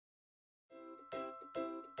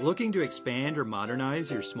Looking to expand or modernize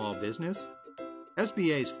your small business?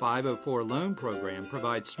 SBA's 504 loan program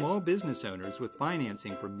provides small business owners with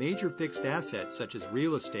financing for major fixed assets such as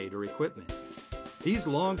real estate or equipment. These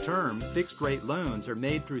long-term, fixed-rate loans are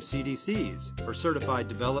made through CDCs, or Certified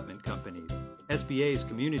Development Companies, SBA's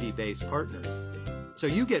community-based partners. So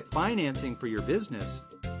you get financing for your business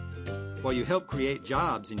while you help create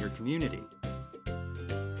jobs in your community.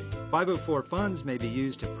 504 funds may be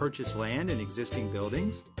used to purchase land in existing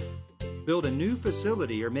buildings, build a new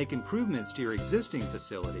facility or make improvements to your existing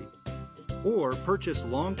facility, or purchase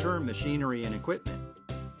long-term machinery and equipment.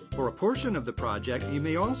 For a portion of the project, you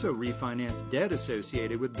may also refinance debt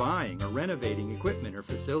associated with buying or renovating equipment or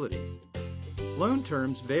facilities. Loan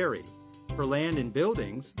terms vary. For land and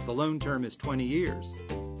buildings, the loan term is 20 years.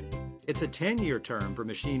 It's a 10-year term for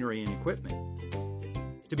machinery and equipment.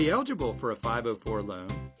 To be eligible for a 504 loan,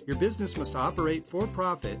 your business must operate for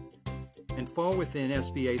profit and fall within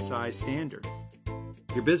SBA size standards.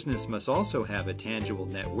 Your business must also have a tangible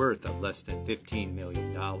net worth of less than $15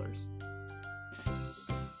 million.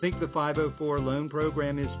 Think the 504 loan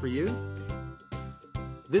program is for you?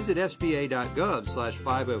 Visit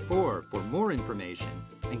sba.gov/504 for more information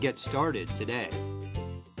and get started today.